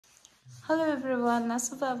Hello everyone,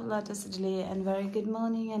 Nasufa today and very good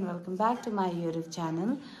morning and welcome back to my YouTube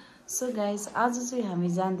channel. So guys, आज चाहिँ हामी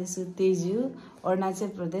जान्दैछु तेजु अरुणाचल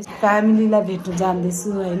प्रदेश फ्यामिलीलाई भेट्न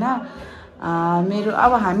जान्दैछु हैन मेरो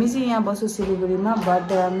अब हामी चाहिँ यहाँ बस्छु सिलिगुडीमा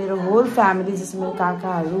बट मेरो होल फ्यामिली जस्तो मेरो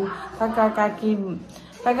काकाहरु काका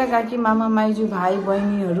काकी मामा माइजू भाइ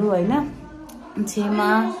बहिनीहरु हैन छेमा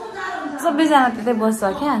सबैजना त्यतै बस्छ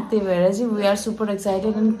क्या त्यही भएर चाहिँ वी आर सुपर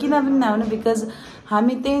एक्साइटेड अनि किन पनि नआउने बिकज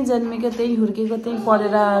हामी त्यही जन्मेको त्यही हुर्केको त्यही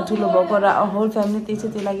पढेर ठुलो भएको र होल फ्यामिली त्यही छ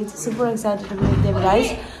त्यही लागि चाहिँ super excited to meet them guys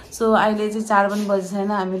so अहिले चाहिँ 4 पनि बजे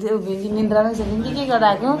छैन हामी चाहिँ भिन्की निन्द्रामै छ भिन्की के गर्दा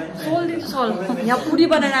आको सोल यहाँ पुडी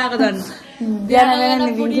बनाएर आको झन् बिहान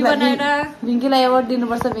भिन्कीलाई अवार्ड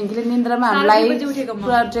दिनुपर्छ भिन्कीले निन्द्रामा हामीलाई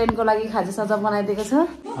पुरा ट्रेनको लागि खाजा सजा बनाइदिएको छ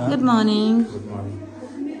गुड मर्निङ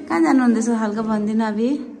कहाँ जानु हुँदैछ हल्का भन्दिन अभी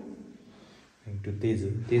to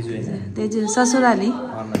tezu ससुराली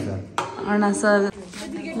अरुणाचल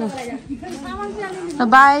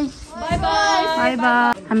बाई बाई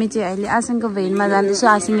हामी चाहिँ अहिले आसिङको भेनमा जाँदैछौँ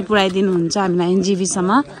आसिङले पुऱ्याइदिनु हुन्छ हामीलाई एनजेबी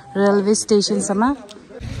सम्म रेलवे स्टेसन सम्म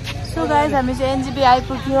सो गाइस हामी चाहिँ एनजेबी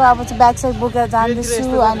आइपुग्यो अब चाहिँ ब्याग साइड बोकेर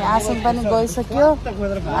जाँदैछु अनि आसिङ पनि गइसक्यो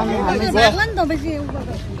अनि हामी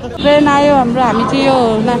ट्रेन आयो हाम्रो हामी चाहिँ यो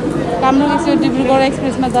कामरुङ डिब्रुगढ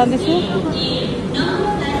एक्सप्रेसमा जाँदैछु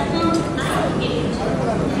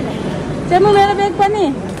मेरो ब्याग पनि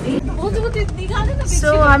सो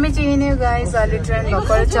हामी चाहिँ हिँड्यौँ गाइस अहिले ट्रेन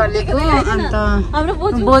भर्खर चलेको अन्त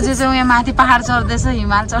बोजू चाहिँ यहाँ माथि पहाड चढ्दैछ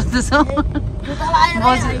हिमाल चढ्दैछ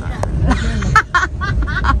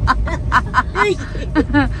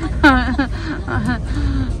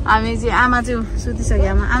हामी चाहिँ आमा चाहिँ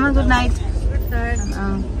सुतिसक्यो आमा गुड नाइट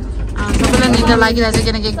सबैलाई निद्रा लागिरहेको छ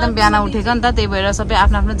किनकि एकदम बिहान उठेको नि त त्यही भएर सबै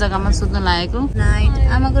आफ्नो आफ्नो जग्गामा सुत्नु लागेको नाइट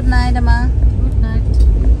आमा गुड नाइट आमा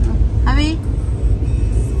हामी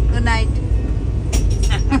गुड नाइट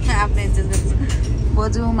आफ्नै इज्जत गर्छ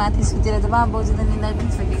बोजू माथि सुतेर त बोजू त निन्दा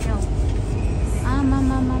पनि सकेको आमा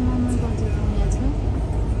बोजू त यहाँ छ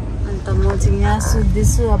अन्त म चाहिँ यहाँ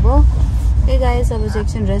सुत्दैछु अब ए गाइस अब चाहिँ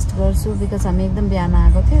एकछिन रेस्ट गर्छु बिकज हामी एकदम बिहान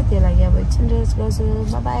आएको थियो त्यही लागि अब एकछिन रेस्ट गर्छु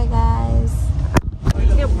बाई बाई गाइस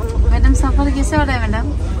मैडम सफर कैसे हो रहा है मैडम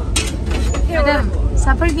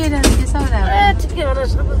सफर कैसा हो रहा है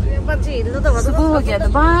सुबह हो गया त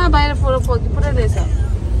बाहिर पुरा रहेछ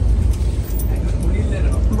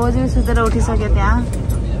बोजू सुतेर उठिसक्यो त्यहाँ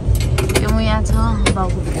त्यो म यहाँ छ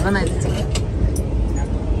बाउको भिडियो बनाइदिन्छ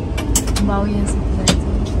बाउ यहाँ सुतिरहेछ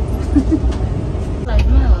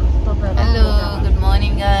हेलो गुड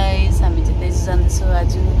मर्निङ गाइस हामी चाहिँ तेजु जाँदैछौँ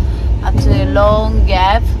आज after a long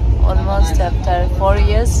gap almost after 4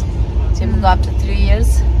 years Chemu go after 3 years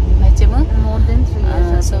right Chemu more than 3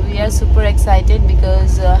 years so we are super excited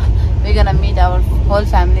because we're gonna meet our whole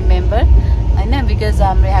family member I know because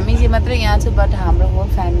हामी चाहिँ मात्र यहाँ छु but हाम्रो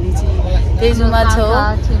whole family चाहिँ तेजुमा छ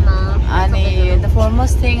अनि the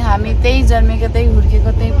foremost thing हामी त्यही जन्मेको त्यही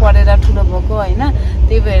हुर्केको त्यही पढेर ठुलो भएको हैन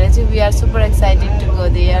त्यही भएर चाहिँ we are super excited to go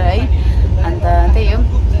there है अन्त त्यही हो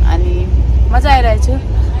अनि मजा आइरहेछ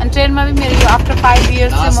अनि ट्रेनमा पनि मेरो आफ्टर 5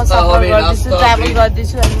 इयर्स चाहिँ म सफर गर्दैछु ट्राभल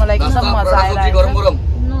गर्दैछु अनि मलाई एकदम मजा आइरहेको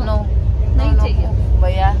नो नै चाहियो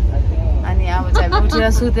भैया अनि अब चाहिँ उठेर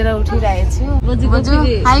सुतेर उठिरहेको छु बजु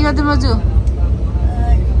हाई गर्दै बजु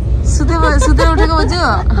सुतेर उठेको बजु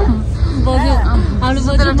हाम्रो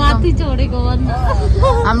बजु माथि चढेको भन्न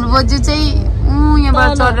हाम्रो बजु चाहिँ यहाँबाट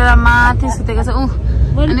चढेर माथि सुतेको छ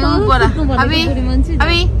अनि पर अबि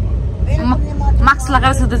मास्क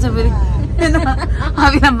लगाएर सुतेछ फेरि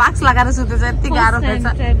अभिलाई मास्क लगाएर सुतेछ यति गाह्रो पर्छ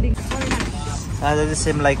आज चाहिँ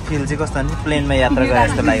सेम लाइक फिल चाहिँ कस्तो नि प्लेनमा यात्रा गरे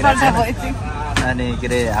जस्तो लागिरहेको छ अनि के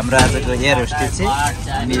अरे हाम्रो आजको एयर होस्टेस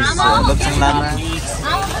चाहिँ मिस लोक्सङ लामा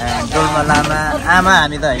डोल्मा लामा आमा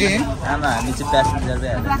हामी त हैन आमा हामी चाहिँ प्यासेन्जर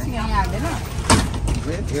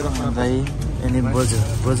भाइ अनि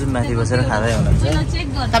बोजू माथि बसेर खाँदै हुनुहुन्छ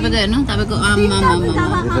तपाईको हेर्नु तपाईको आमा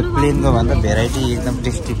प्लेनको भन्दा भेराइटी एकदम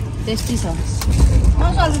टेस्टी छ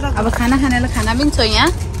अब खाना खानेलाई खाना पनि छ यहाँ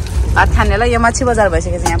भात खानेलाई यो माछी बजार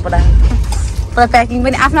भइसकेको छ यहाँ पुरा प्याकिङ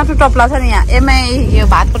पनि आफ्नो आफ्नो टोप्ला छ नि यहाँ यो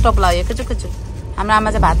भातको टोप्ला हो यो कुचु हाम्रो आमा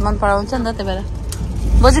चाहिँ भात मन पराउँछ नि त त्यही भएर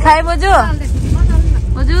बोजू खाए बोजू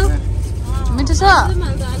मिठो छ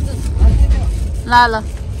ल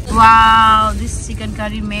wow this chicken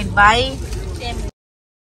curry made by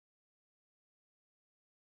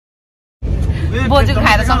बोजू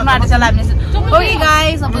खाएर सक्नु आँटेछ हामी Okay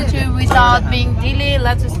guys, without being delayed,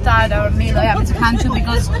 let's start our meal. हामी चाहिँ खान्छु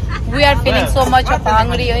because we are feeling so much of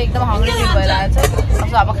hungry. एकदम hungry feel भइरहेको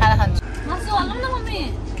छ अब खाना खान्छु मासु हालौँ न मम्मी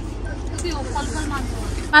त्यो फलफल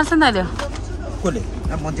मासु न ल्याउ कोले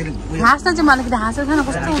अब मन्दिर हाँस्न चाहिँ मलाई किन हाँसेर खान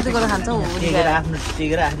कस्तो उठेको खान्छ हो टिकेर आफ्नो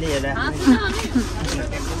टिकेर आफूले हेरेर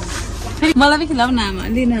मलाई पनि खिलाउ न आमा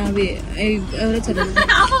लिन अब एउटा छोरा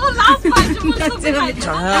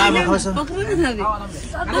पक्रो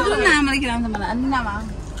न आमाले खिलाउँछ मलाई अनि आमा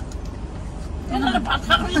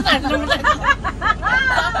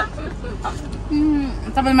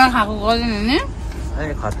तपाईँले मलाई खाएको गर्दैन नि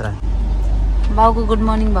खतरा बाउको गुड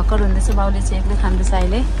मर्निङ भर्खर हुँदैछ बाउले चाहिँ एक्लै खाँदैछ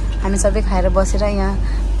अहिले हामी सबै खाएर बसेर यहाँ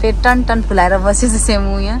पेट टन टन फुलाएर बसेछ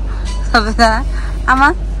सेमु यहाँ सबैजना आमा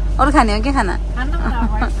अरू खाने हो के खाना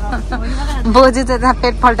बोजू त त्यहाँ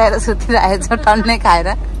पेट पल्टाएर सुतिरहेछ टन्नै खाएर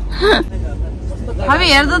हामी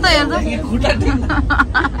हेर्दो त हेर्दो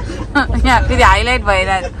यहाँ फेरि हाइलाइट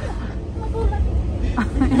भइरहेछ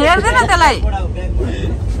हेर्दैन त्यसलाई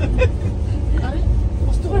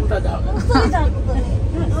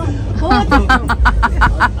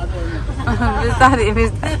बिस्तारै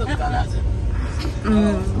बिस्तारै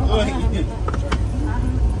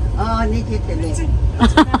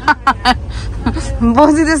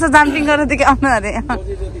बोजू त्यसो जाम्पिङ गरेर देखि आउनु अरे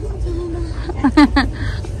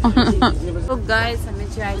गाइस हामी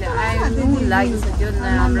चाहिँ अहिले आइनु लागिसक्यो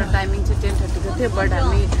हाम्रो टाइमिङ चाहिँ 10:30 को थियो बट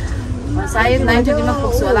हामी सायद 9:30 मा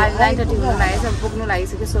पुग्छु होला 9:30 को लागेछ पुग्नु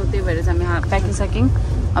लागिसक्यो सो त्यही भएर चाहिँ हामी प्याकिङ सकिङ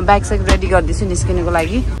ब्याग सेक रेडी गर्दैछु निस्किनुको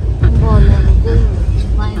लागि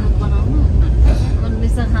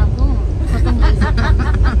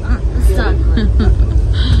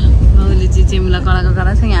बाउले चाहिँ चिमुला कराएको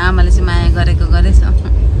कराएको छ यहाँ आमाले चाहिँ माया गरेको गरेछ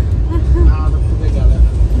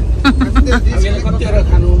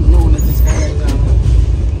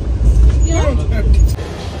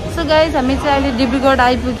सो गाइस हामी चाहिँ अहिले डिब्रुगढ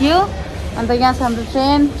आइपुग्यो अन्त यहाँ छ हाम्रो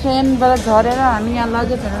ट्रेनबाट झरेर हामी यहाँ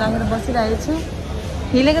लगेजहरू राखेर बसिरहेको छु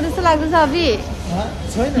हिलेको जस्तो लाग्दैछ अभि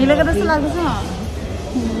हिलेको जस्तो लाग्दैछ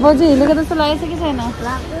बोजू हिलेको जस्तो लागेको छ कि छैन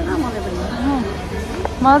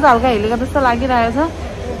मलाई त हल्का हिलेको जस्तो लागिरहेको छ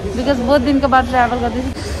बिकज बहुत दिनको बाद ट्राभल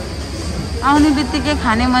गर्दैछु आउने बित्तिकै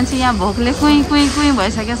खाने मान्छे यहाँ भोकले कुइँ कुइँ कुइँ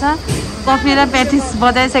भइसकेको छ कफी र पेटिस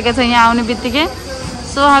बजाइसकेको छ यहाँ आउने बित्तिकै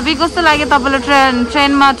सो हबी कस्तो लाग्यो तपाईँलाई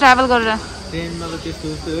ट्रेनमा ट्राभल गरेर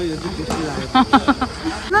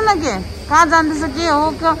न के कहाँ जाँदैछ के हो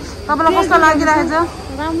तपाईँलाई कस्तो लागिरहेछ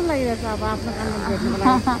राम्रो लागिरहेछ अब आफ्नो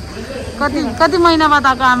कति महिना बाद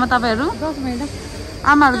आएको आमा तपाईँहरू 10 महिना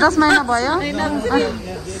आमाहरू 10 महिना भयो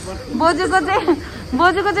बोजूको चाहिँ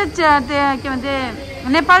के भन्छ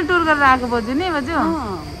नेपाल टुर गरेर आएको बोजू नि बोजू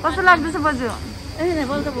कस्तो लाग्दैछ बोजू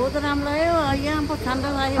नेपाल त बहुत राम्रो आयो यहाँ ठन्डा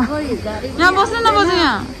लाग्यो यहाँ बस्नु न बोजू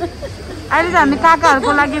यहाँ अहिले चाहिँ हामी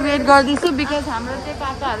काकाहरूको लागि वेट गर्दैछु बिकज हाम्रो चाहिँ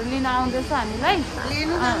काकाहरू लिन आउँदैछ हामीलाई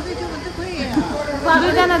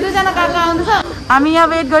दुईजना काका आउँदैछ हामी यहाँ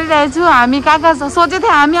वेट गरिरहेछौँ हामी काका सोचेको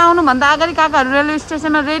थियौँ हामी आउनुभन्दा अगाडि काकाहरू रेलवे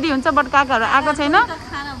स्टेसनमा रेडी हुन्छ बट काकाहरू आएको छैन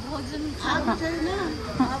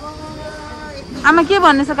आमा के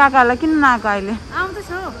भन्ने छ काकाहरूलाई किन नआएको अहिले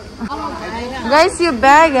गाइस यो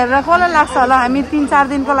ब्याग हेरेर कसलाई लाग्छ होला हामी 3-4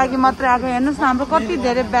 दिनको लागि मात्रै आएको हेर्नुहोस् न हाम्रो कति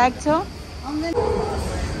धेरै ब्याग छ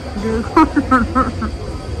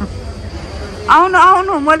आउनु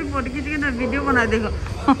आउनु मैले फोटो खिचिकन भिडियो बनाइदिएको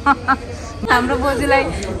हाम्रो बोजूलाई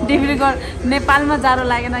डिब्रुगढ नेपालमा जाडो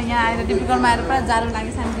लागेन यहाँ आएर डिब्रुगढमा आएर पुरा जाडो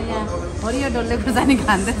लागेछ हामीले यहाँ हरियो डल्ले खुर्सानी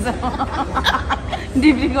खाँदैछ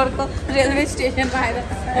डिब्रुगढको रेलवे स्टेसनमा आएर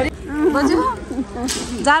बोजू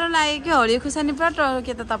जाडो लाग्यो कि हरियो खुर्सानी पुरा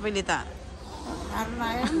टोके त तपाईँले त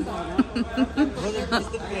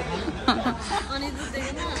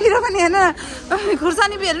फिर पनि हेर्नु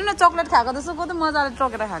खुर्सानी पनि हेर्नु न चक्लेट खाएको जस्तो कति मजाले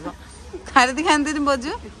टोकेर खाएको खाएर त खान्थ्यो नि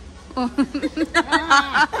बोजू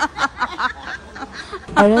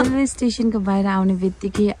रेलवे स्टेसनको बाहिर आउने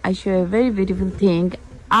बित्तिकै I so a very beautiful thing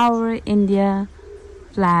our India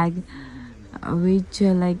flag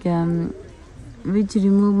which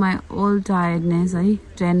remove my all tiredness है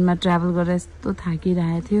ट्रेनमा ट्राभल गरेर यस्तो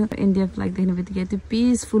थाकिरहेको थियो इन्डिया फ्ल्याग देख्ने बित्तिकै यति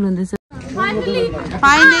पिसफुल हुँदैछ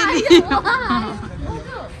फाइनली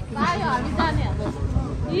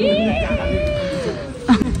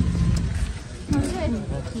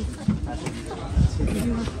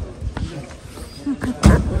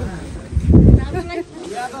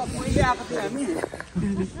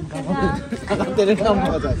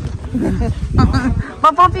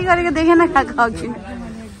पपी गरेको देखेन काका अघि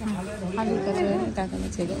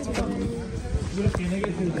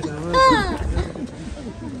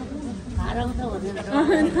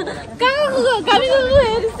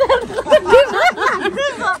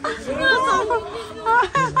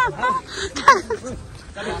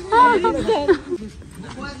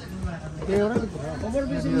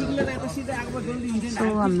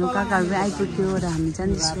हाम्रो काकाहरू आइपुग्यो र हामी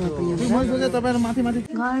जाँदैछौँ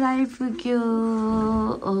घर आइपुग्यो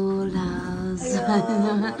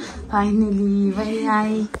फाइनली भाइ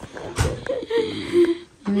आइ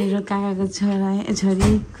मेरो काकाको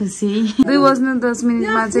छोरी खुसी 2 बज्न 10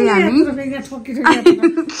 मिनेटमा चाहिँ हामी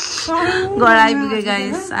घर आइपुगे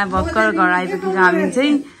गाइस भर्खर घर आइपुगेको हामी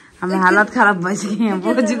चाहिँ हाम्रो हालत खराब भइसक्यो यहाँ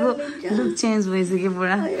बोजूको लुक चेन्ज भइसक्यो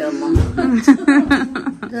पुरा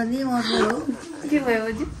के भयो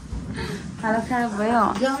बोजू हालत खराब भयो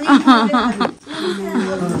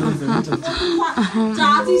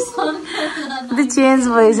चेन्ज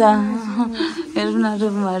भएछ हेर्नु न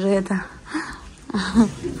रुमहरू यता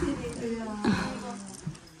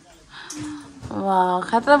वाह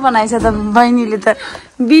खतरा बनाइछ त बहिनीले त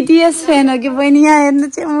बीटीएस फ्यान हो कि बहिनी यहाँ हेर्नु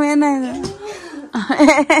चाहिँ हुँदैन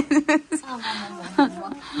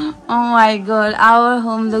Oh my god, our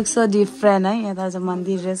home looks so different है यहाँ त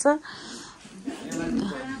मन्दिर रहेछ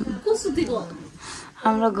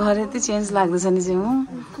हाम्रो घर यति चेन्ज लाग्दैछ नि चाहिँ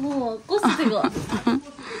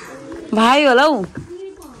भाइ होला हौ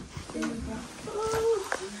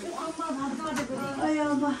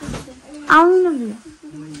आउनु न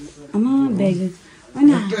आमा ब्याग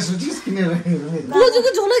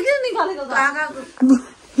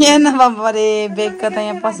यहाँ न बाबरे ब्याग त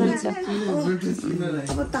यहाँ पसल छ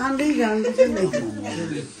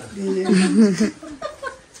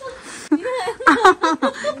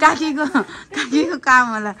काकीको काम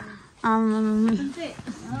होला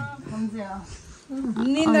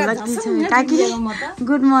काकी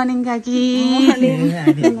गुड मर्निङ काकी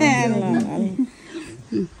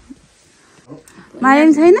मारेन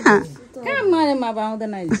छैन कहाँ मारेमा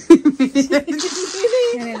आउँदैन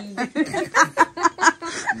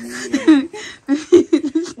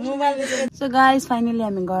सो गाइस फाइनली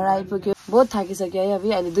हामी घर आइपुग्यो बहुत थाकिसक्यो है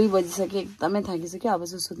अहिले 2 बजिसक्यो एकदमै थाकिसक्यो अब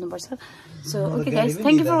चाहिँ सुत्नुपर्छ so okay guys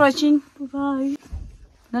thank you for watching by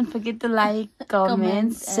don't forget to like comment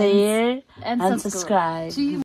share and subscribe